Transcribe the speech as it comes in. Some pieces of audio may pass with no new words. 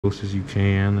close as you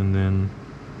can, and then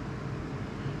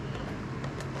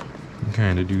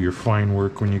kind of do your fine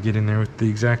work when you get in there with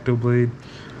the X-Acto blade.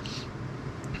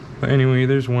 But anyway,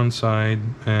 there's one side,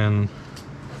 and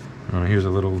here's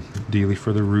a little dealie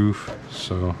for the roof.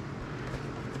 So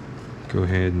go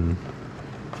ahead and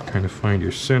kind of find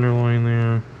your center line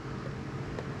there.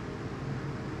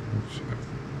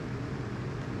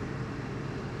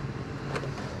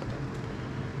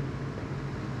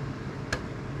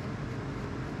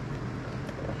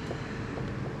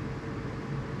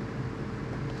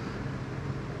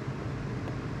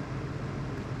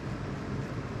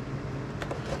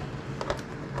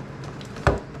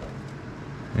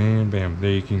 And bam,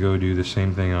 there you can go do the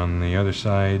same thing on the other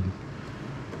side.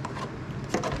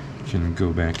 You can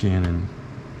go back in and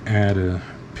add a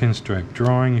pinstripe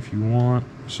drawing if you want.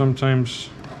 Sometimes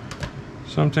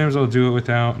I'll do it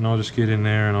without, and I'll just get in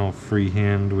there and I'll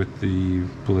freehand with the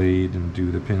blade and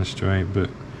do the pinstripe, but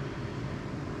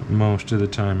most of the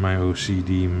time my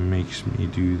OCD makes me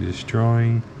do this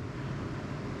drawing,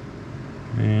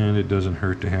 and it doesn't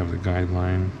hurt to have the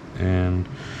guideline. And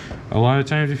a lot of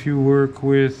times if you work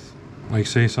with, like,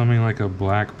 say something like a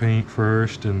black paint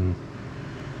first, and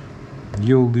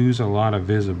you'll lose a lot of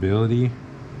visibility,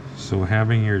 so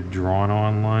having your drawn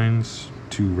on lines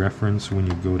to reference when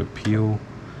you go to peel,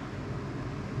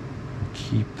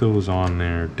 keep those on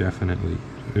there. Definitely,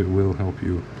 it will help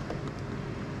you.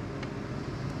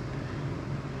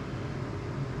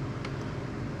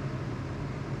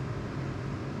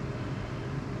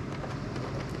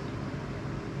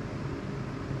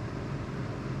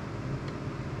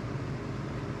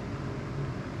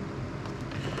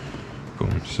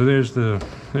 Boom. So there's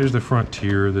the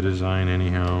frontier of the design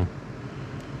anyhow.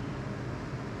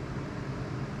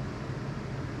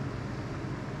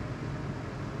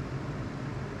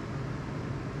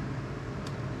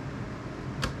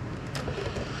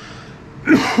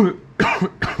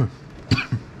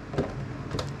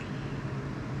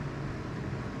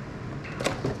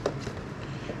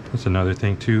 That's another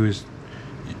thing too, is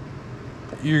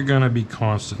you're gonna be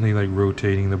constantly like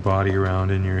rotating the body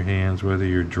around in your hands, whether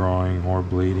you're drawing or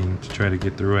blading, to try to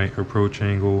get the right approach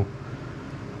angle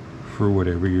for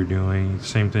whatever you're doing.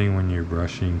 Same thing when you're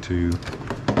brushing too.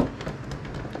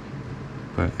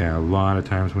 But yeah, a lot of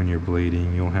times when you're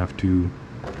blading, you'll have to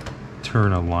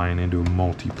turn a line into a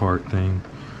multi-part thing.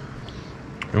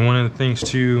 And one of the things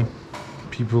too,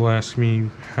 people ask me,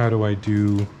 how do I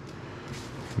do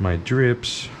my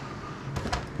drips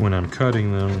when I'm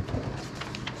cutting them?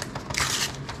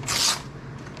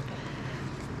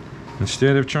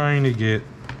 Instead of trying to get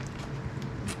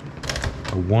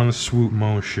a one swoop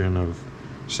motion of,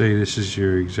 say this is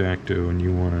your X-Acto and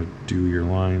you want to do your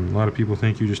line, a lot of people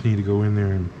think you just need to go in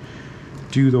there and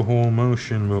do the whole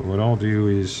motion. But what I'll do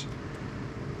is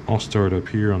I'll start up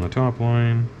here on the top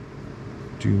line,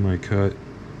 do my cut,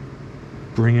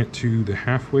 bring it to the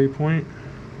halfway point,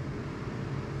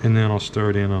 and then I'll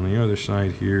start in on the other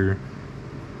side here,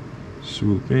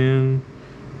 swoop in,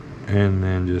 and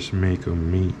then just make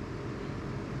them meet.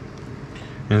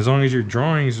 And as long as your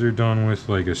drawings are done with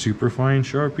like a super fine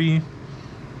Sharpie,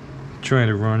 try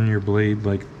to run your blade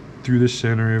like through the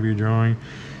center of your drawing.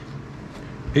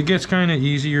 It gets kind of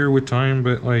easier with time,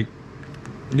 but like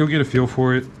you'll get a feel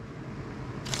for it.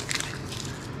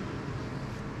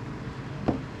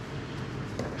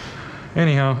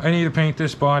 Anyhow, I need to paint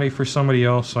this body for somebody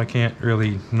else, so I can't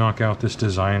really knock out this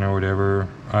design or whatever.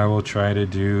 I will try to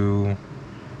do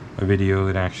a video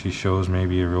that actually shows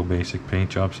maybe a real basic paint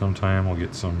job sometime. We'll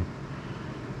get some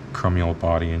crummy old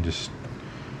body and just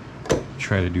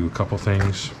try to do a couple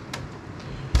things.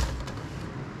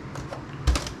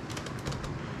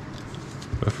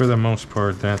 But for the most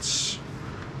part, that's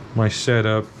my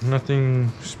setup.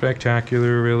 Nothing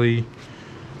spectacular really.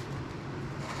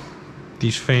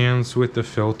 These fans with the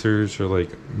filters are like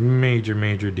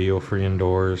major deal for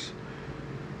indoors.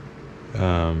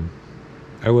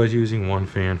 I was using one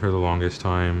fan for the longest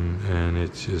time, and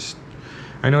it's just,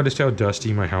 I noticed how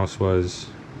dusty my house was,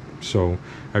 so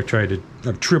I've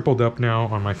tripled up now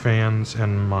on my fans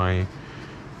and my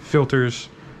filters.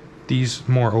 These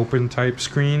more open type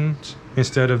screens,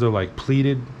 instead of the like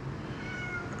pleated,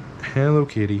 hello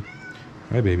kitty,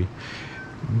 hi baby,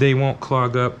 they won't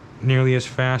clog up nearly as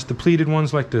fast. The pleated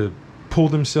ones like to pull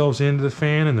themselves into the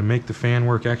fan and to make the fan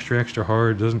work extra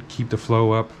hard. It doesn't keep the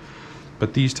flow up.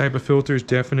 But these type of filters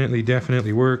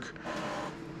definitely work.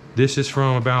 This is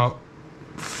from about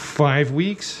 5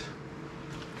 weeks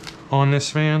on this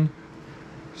fan,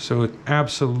 so it's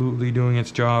absolutely doing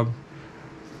its job.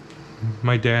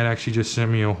 My dad actually just sent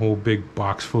me a whole big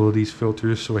box full of these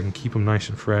filters so I can keep them nice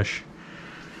and fresh.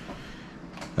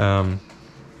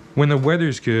 when the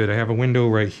weather's good, I have a window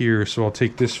right here, so I'll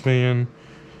take this fan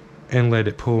and let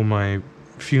it pull my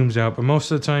fumes out. But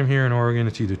most of the time here in Oregon,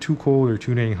 it's either too cold or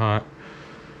too dang hot.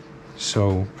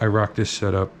 So I rock this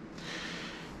setup.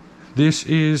 This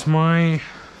is my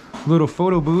little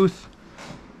photo booth.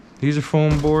 These are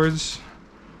foam boards.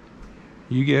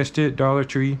 You guessed it, Dollar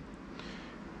Tree.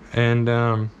 And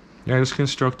I just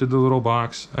constructed the little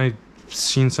box. I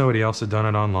seen somebody else had done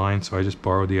it online, so I just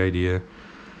borrowed the idea.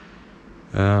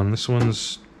 This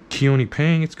one's Keone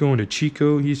Pang. It's going to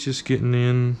Chico. He's just getting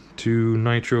in to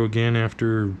Nitro again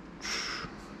after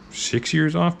 6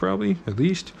 years off, probably, at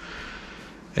least.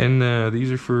 And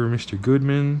these are for Mr.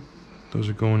 Goodman. Those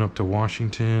are going up to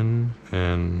Washington,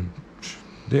 and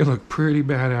they look pretty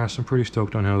badass. I'm pretty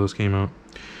stoked on how those came out.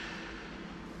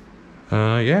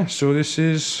 Yeah, so this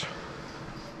is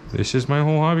my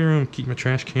whole hobby room. Keep my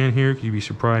trash can here. You'd be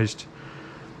surprised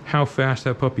how fast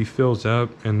that puppy fills up.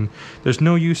 And there's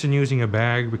no use in using a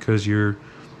bag because your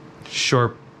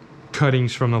sharp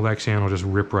cuttings from the Lexan will just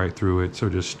rip right through it. So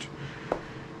just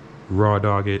raw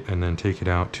dog it and then take it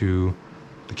out to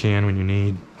the can when you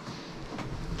need.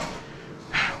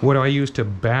 What do I use to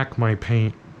back my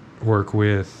paint work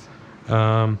with?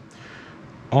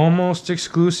 Almost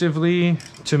exclusively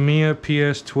Tamiya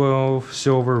PS12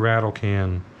 silver rattle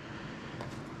can.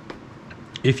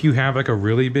 If you have like a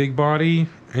really big body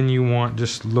and you want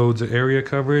just loads of area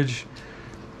coverage,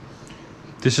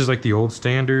 this is like the old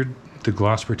standard, the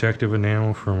gloss protective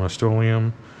enamel from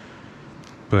Rust-Oleum.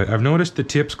 But I've noticed the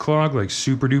tips clog like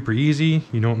super duper easy.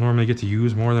 You don't normally get to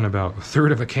use more than about a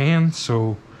third of a can,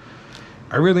 so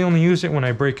I really only use it when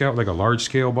I break out like a large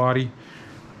scale body.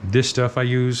 This stuff I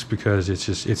use because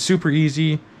it's super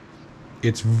easy.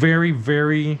 It's very,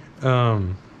 very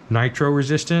nitro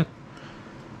resistant.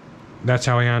 That's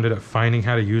how I ended up finding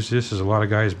how to use this. Is a lot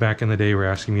of guys back in the day were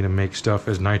asking me to make stuff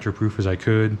as nitro proof as I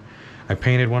could. I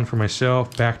painted one for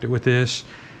myself, backed it with this,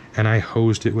 and I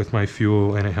hosed it with my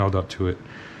fuel, and it held up to it.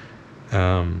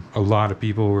 A lot of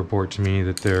people report to me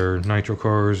that their nitro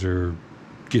cars are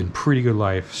getting pretty good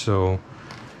life. So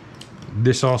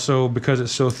this also, because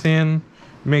it's so thin,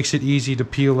 makes it easy to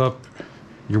peel up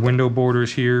your window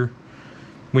borders here.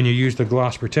 When you use the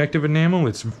gloss protective enamel,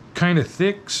 it's kind of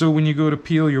thick, so when you go to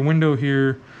peel your window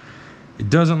here, it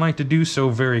doesn't like to do so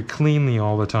very cleanly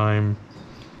all the time.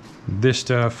 This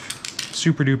stuff,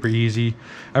 super duper easy.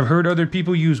 I've heard other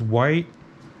people use white.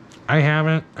 I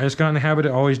haven't. I just got in the habit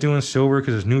of always doing silver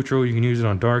because it's neutral. You can use it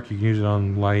on dark, you can use it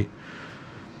on light.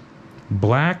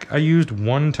 Black I used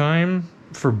one time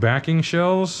for backing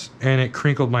shells, and it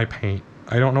crinkled my paint.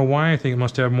 I don't know why. I think it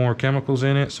must have more chemicals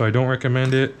in it, so I don't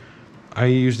recommend it. I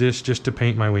use this just to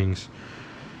paint my wings.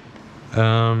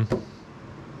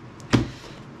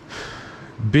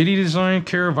 Biddy Design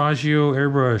Caravaggio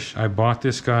airbrush. I bought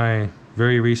this guy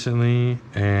very recently,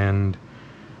 and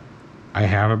I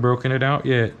haven't broken it out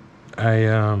yet.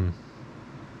 I've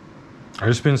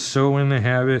just been so in the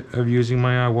habit of using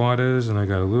my Iwatas, and I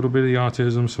got a little bit of the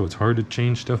autism, so it's hard to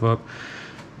change stuff up.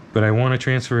 But I want to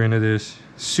transfer into this.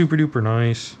 Super duper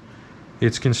nice.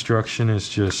 Its construction is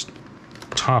just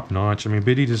top notch. I mean,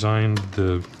 Biddy designed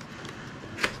the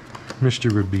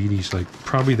Mr. Rabiti's like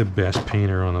probably the best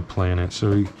painter on the planet.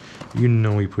 So you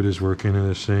know he put his work into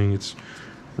this thing. It's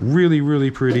really,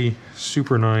 really pretty,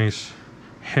 super nice,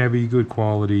 heavy, good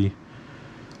quality.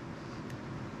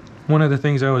 One of the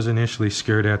things I was initially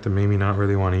scared at that made me not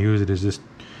really want to use it is this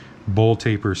bowl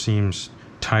taper seems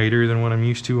tighter than what I'm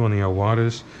used to on the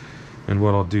Iwatas. And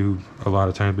what I'll do a lot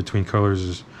of times between colors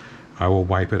is I will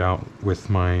wipe it out with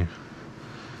my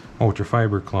ultra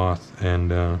fiber cloth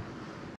and